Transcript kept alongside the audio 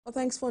Well,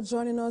 thanks for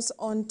joining us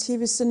on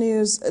TVC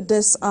News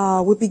this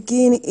hour. We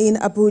begin in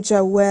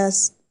Abuja, where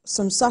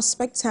some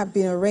suspects have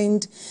been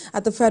arraigned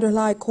at the Federal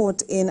High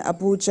Court in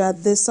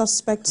Abuja. The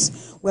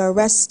suspects were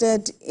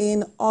arrested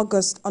on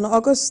August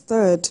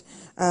 3rd,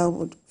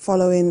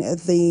 following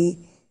the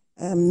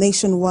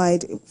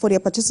for their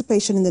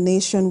participation in the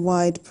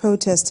nationwide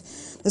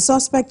protest. The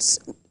suspects,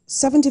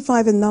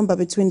 75 in number,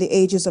 between the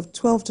ages of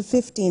 12 to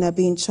 15, are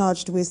being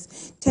charged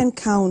with 10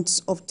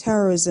 counts of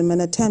terrorism, an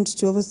attempt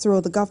to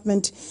overthrow the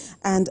government,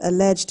 and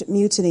alleged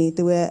mutiny.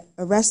 They were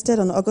arrested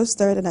on August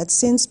 3rd and had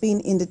since been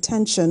in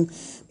detention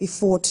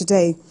before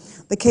today.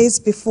 The case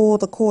before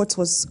the court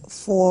was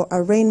for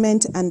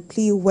arraignment and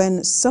plea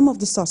when some of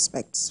the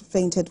suspects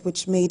fainted,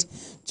 which made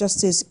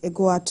Justice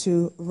Abuja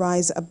to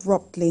rise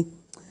abruptly.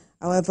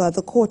 However,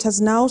 the court has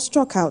now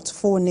struck out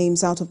 4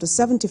 names out of the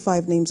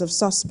 75 names of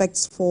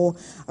suspects for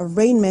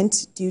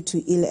arraignment due to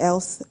ill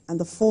health, and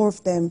the 4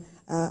 of them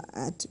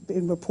had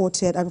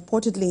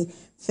reportedly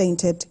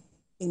fainted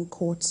in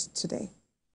court today.